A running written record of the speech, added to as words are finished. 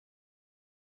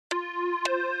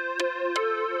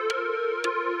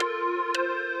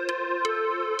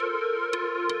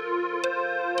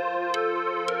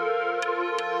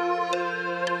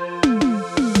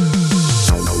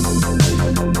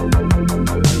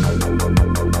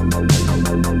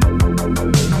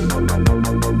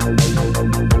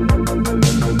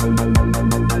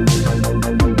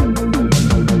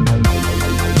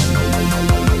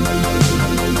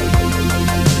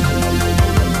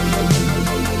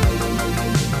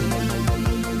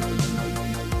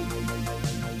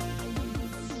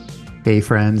Hey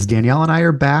friends, Danielle and I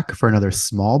are back for another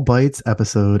Small Bites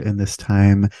episode, and this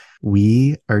time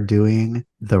we are doing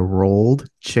the rolled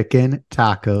chicken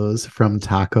tacos from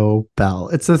Taco Bell.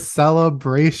 It's a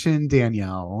celebration,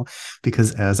 Danielle,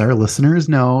 because as our listeners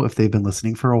know, if they've been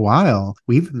listening for a while,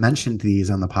 we've mentioned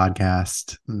these on the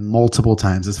podcast multiple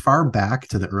times, as far back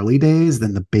to the early days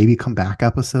than the Baby Come Back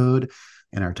episode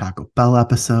and our Taco Bell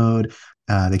episode.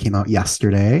 They came out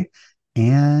yesterday.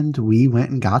 And we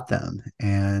went and got them.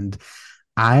 And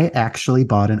I actually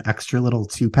bought an extra little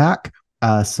 2-pack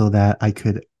so that I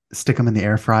could stick them in the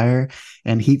air fryer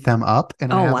and heat them up.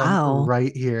 And I Oh, have them wow.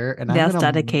 right here. And That's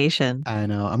dedication. I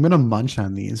know, I'm gonna munch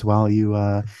on these while you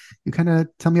kind of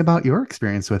tell me about your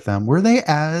experience with them. Were they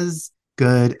as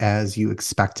good as you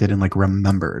expected and like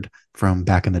remembered from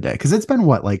back in the day? Because it's been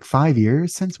what, like 5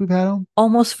 years since we've had them?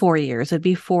 Almost 4 years. It'd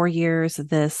be 4 years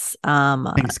this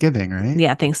Thanksgiving, right?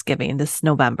 yeah, Thanksgiving this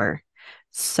November.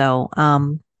 So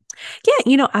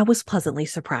yeah, I was pleasantly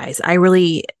surprised. I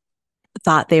really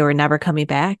thought they were never coming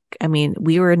back. I mean,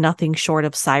 we were nothing short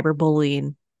of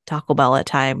cyberbullying Taco Bell at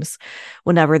times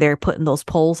whenever they're putting those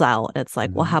polls out. It's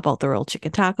like, well, how Mhm. about the real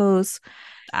chicken tacos?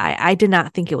 I did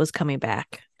not think it was coming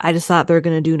back. I just thought they were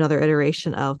going to do another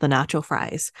iteration of the nacho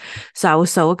fries. So I was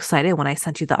so excited when I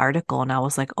sent you the article and I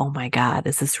was like, oh my God,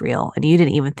 is this real? And you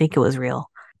didn't even think it was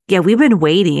real. Yeah, we've been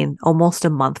waiting almost a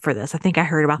month for this. I think I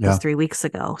heard about this Yeah. 3 weeks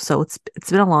ago. So it's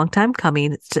been a long time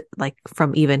coming. It's just, like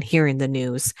from even hearing the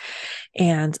news.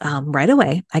 And right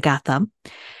away I got them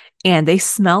and they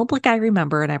smelled like I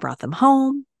remember and I brought them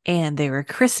home and they were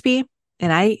crispy.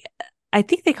 And I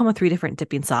think they come with 3 different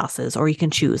dipping sauces, or you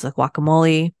can choose like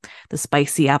guacamole, the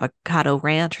spicy avocado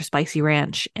ranch or spicy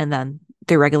ranch, and then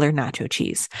the regular nacho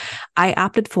cheese. I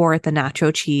opted for the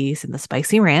nacho cheese and the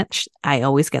spicy ranch. I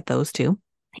always get those two.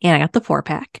 And I got the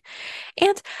 4-pack.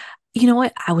 And you know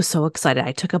what? I was so excited.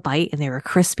 I took a bite and they were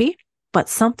crispy, but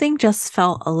something just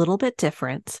felt a little bit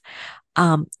different.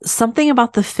 Something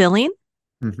about the filling,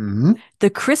 Hmm. the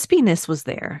crispiness was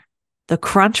there. The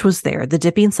crunch was there. The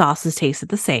dipping sauces tasted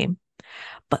the same.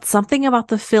 But something about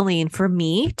the filling for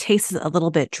me tasted a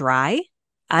little bit dry.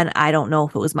 And I don't know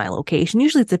if it was my location.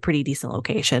 Usually it's a pretty decent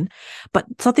location, but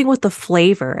something with the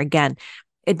flavor, again,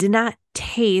 it did not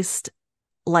taste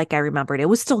like I remembered. It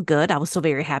was still good. I was still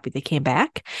very happy they came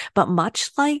back. But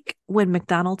much like when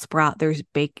McDonald's brought their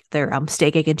steak,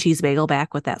 egg, and cheese bagel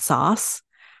back with that sauce,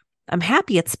 I'm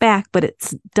happy it's back, but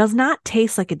it does not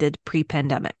taste like it did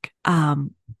pre-pandemic. But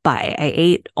I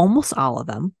ate almost all of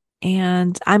them.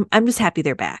 And I'm just happy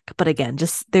they're back. But again,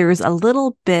 just there's a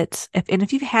little bit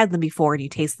if you've had them before and you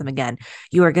taste them again,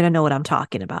 you are gonna know what I'm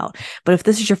talking about. But if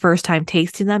this is your first time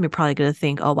tasting them, you're probably gonna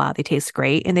think, oh wow, they taste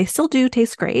great. And they still do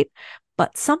taste great,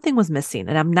 but something was missing,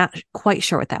 and I'm not quite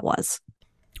sure what that was.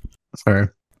 Sorry.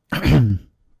 I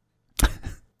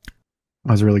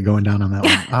was really going down on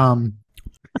that one.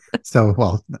 So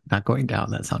well, not going down,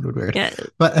 that sounded weird. Yeah.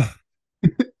 But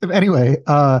anyway,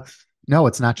 no,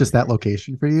 it's not just that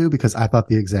location for you because I thought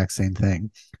the exact same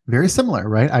thing. Very similar,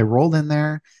 right? I rolled in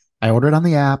there. I ordered on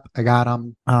the app. I got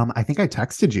them. I think I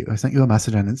texted you. I sent you a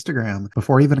message on Instagram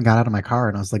before I even got out of my car,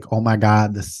 and I was like, "Oh my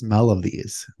god, the smell of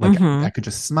these! Like Mm-hmm. I could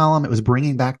just smell them. It was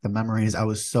bringing back the memories. I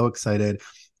was so excited.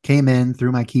 Came in,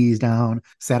 threw my keys down,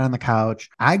 sat on the couch.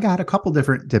 I got a couple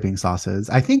different dipping sauces.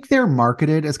 I think they're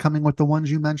marketed as coming with the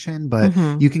ones you mentioned, but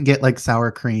Mm-hmm. you can get like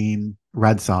sour cream,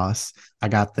 red sauce. I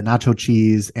got the nacho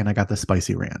cheese and I got the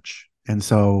spicy ranch. And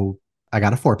so I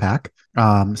got a 4-pack.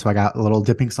 So I got a little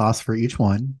dipping sauce for each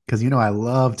one because I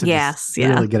love to just Yes,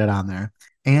 yeah. really get it on there.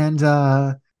 And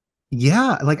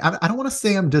yeah, like I don't want to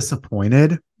say I'm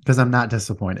disappointed because I'm not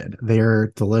disappointed.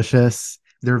 They're delicious.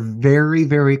 They're very,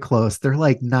 very close. They're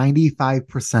like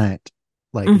 95%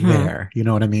 like Mm-hmm. there. You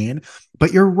know what I mean?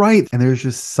 But you're right. And there's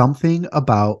just something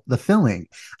about the filling.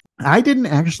 I didn't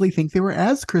actually think they were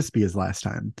as crispy as last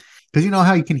time. Because you know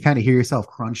how you can kind of hear yourself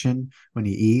crunching when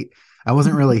you eat? I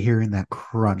wasn't really hearing that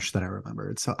crunch that I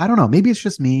remembered. So I don't know. Maybe it's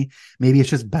just me. Maybe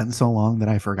it's just been so long that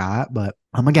I forgot. But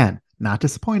I'm again not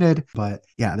disappointed. But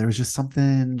yeah, there was just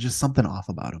something off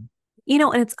about them.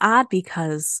 And it's odd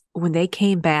because when they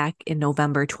came back in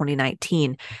November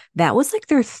 2019, that was like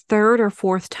their third or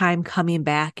fourth time coming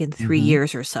back in three Hmm.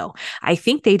 years or so. I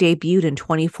think they debuted in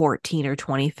 2014 or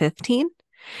 2015,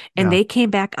 and Yeah. they came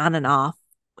back on and off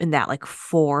in that like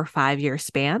 4 or 5 year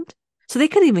span. So they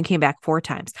could even came back 4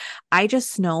 times. I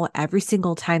just know every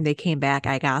single time they came back,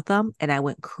 I got them and I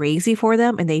went crazy for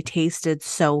them and they tasted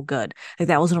so good. Like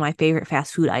that was one of my favorite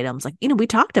fast food items. Like, we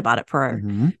talked about it for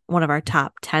Hmm. one of our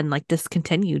top 10 like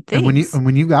discontinued And when you things. and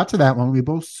when you got to that one, we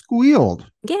both squealed.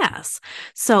 Yes.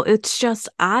 So it's just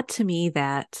odd to me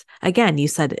that, again, you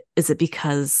said, is it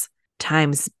because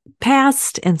times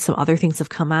passed and some other things have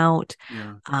come out.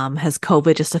 Yeah. Has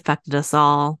COVID just affected us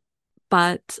all?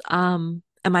 But am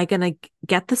I going to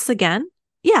get this again?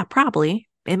 Yeah, probably.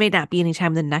 It may not be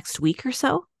anytime the next week or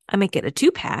so. I might get a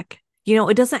 2-pack.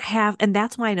 It doesn't have, and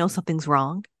that's why I know something's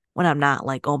wrong when I'm not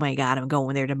like, oh my God, I'm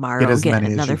going there tomorrow. Get as Getting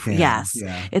many as another, you can. yes.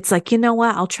 Yeah. It's like, you know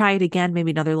what? I'll try it again,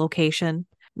 maybe another location.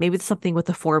 Maybe it's something with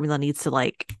the formula needs to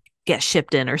like get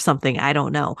shipped in or something. I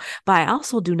don't know. But I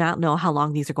also do not know how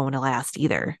long these are going to last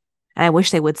either. And I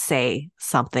wish they would say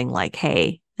something like,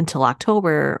 hey, until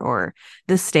October or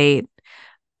this date.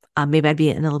 Maybe I'd be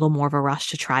in a little more of a rush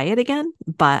to try it again.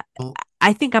 But Well,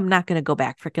 I think I'm not going to go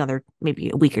back for another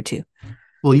maybe a week or two.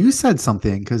 well, you said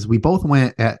something because we both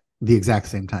went at the exact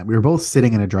same time. We were both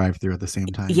sitting in a drive-through at the same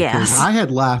time because Yes. I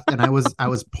had left and I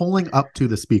was pulling up to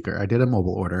the speaker. I did a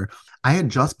mobile order. I had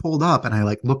just pulled up and I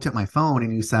like looked at my phone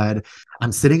and you said,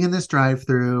 I'm sitting in this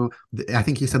drive-through. I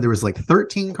think you said there was like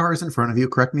 13 cars in front of you.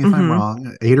 Correct me if I'm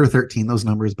wrong. 8 or 13. Those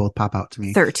numbers both pop out to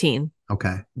me. 13.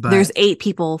 Okay. There's 8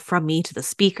 people from me to the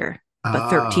speaker,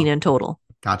 but 13 in total.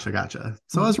 Gotcha.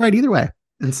 So I was right either way.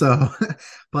 And so,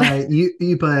 but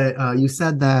you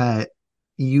said that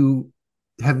you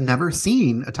have never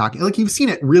seen a taco, like you've seen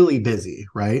it really busy,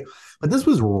 right? But this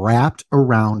was wrapped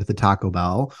around the Taco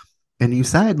Bell. And you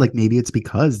said like maybe it's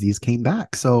because these came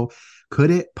back. So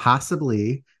could it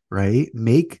possibly, right,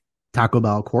 make Taco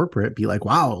Bell corporate be like,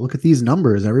 wow, look at these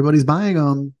numbers. Everybody's buying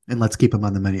them and let's keep them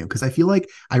on the menu. Because I feel like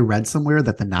I read somewhere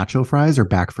that the nacho fries are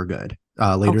back for good.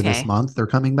 Later this month, they're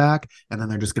coming back and then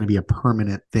they're just going to be a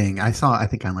permanent thing. I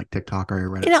think on like TikTok or I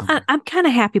read it somewhere. I'm kind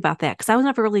of happy about that because I was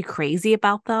never really crazy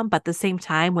about them. But at the same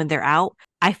time, when they're out,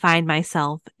 I find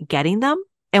myself getting them.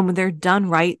 And when they're done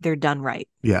right, they're done right.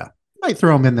 Yeah. Might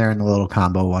throw them in there in a little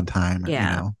combo one time,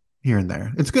 yeah. Here and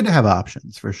there. It's good to have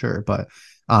options for sure. But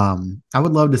I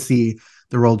would love to see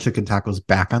the rolled chicken tacos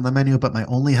back on the menu. But my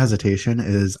only hesitation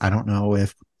is I don't know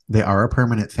if they are a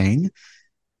permanent thing,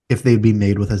 if they'd be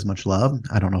made with as much love.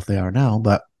 I don't know if they are now,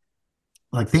 but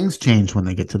like things change when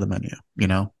they get to the menu,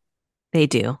 They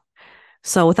do.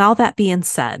 So with all that being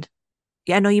said,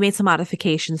 I know you made some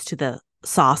modifications to the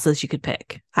sauces you could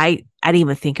pick. I didn't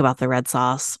even think about the red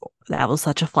sauce. That was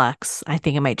such a flex. I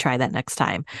think I might try that next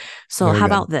time. So Very how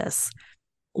good. about this?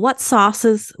 What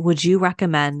sauces would you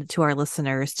recommend to our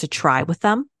listeners to try with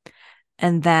them?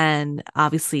 And then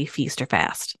obviously feast or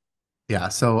fast. Yeah.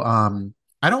 So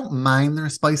I don't mind their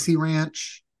spicy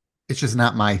ranch. It's just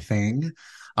not my thing.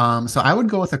 So I would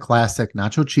go with a classic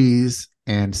nacho cheese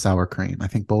and sour cream. I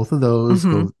think both of those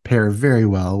go pair very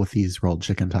well with these rolled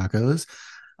chicken tacos.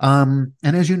 And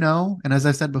as you know, and as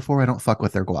I said before, I don't fuck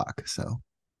with their guac. So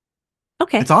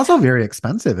okay. It's also very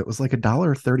expensive. It was like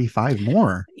 $1.35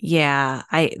 more. Yeah,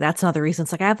 that's another reason.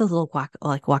 It's like I have those little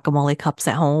guacamole cups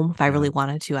at home. If I really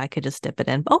wanted to, I could just dip it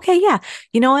in. Okay, yeah.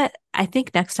 You know what? I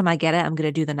think next time I get it, I'm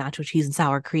gonna do the nacho cheese and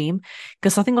sour cream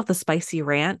because something with the spicy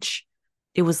ranch,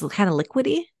 it was kind of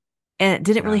liquidy and it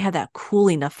didn't really have that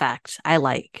cooling effect.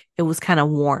 It was kind of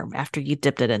warm after you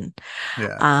dipped it in.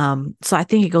 Yeah. So I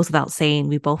think it goes without saying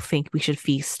we both think we should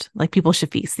feast. Like people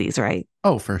should feast these, right?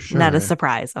 Oh, for sure. Not a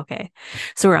surprise. Okay.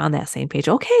 So we're on that same page.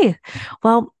 Okay.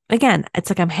 Well, again, it's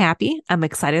like I'm happy. I'm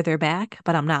excited they're back,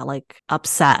 but I'm not like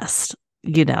obsessed,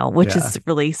 which is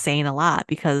really saying a lot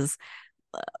because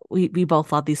we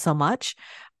both love these so much.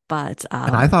 But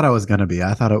and I thought I was gonna be.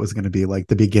 I thought it was gonna be like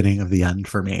the beginning of the end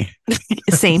for me.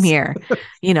 Same here.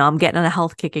 I'm getting on a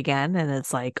health kick again, and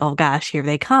it's like, oh gosh, here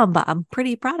they come. But I'm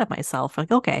pretty proud of myself. Like,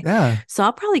 okay, yeah. So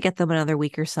I'll probably get them another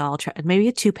week or so. I'll try maybe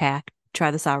a 2-pack. Try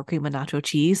the sour cream and nacho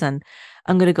cheese, and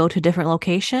I'm gonna go to a different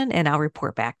location, and I'll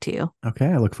report back to you. Okay,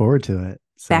 I look forward to it.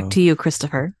 Back to you,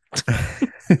 Christopher.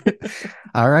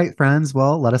 All right, friends.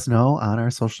 Well, let us know on our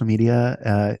social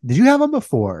media. Did you have them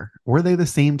before? Were they the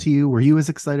same to you? Were you as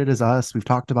excited as us? We've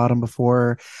talked about them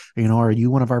before. Are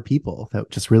you one of our people that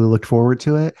just really looked forward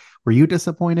to it? Were you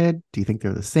disappointed? Do you think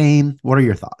they're the same? What are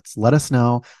your thoughts? Let us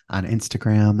know on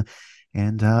Instagram.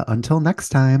 And until next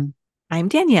time, I'm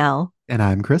Danielle. And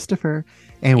I'm Christopher.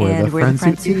 And we're the Friends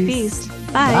Who Feast.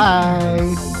 Bye.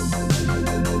 Bye.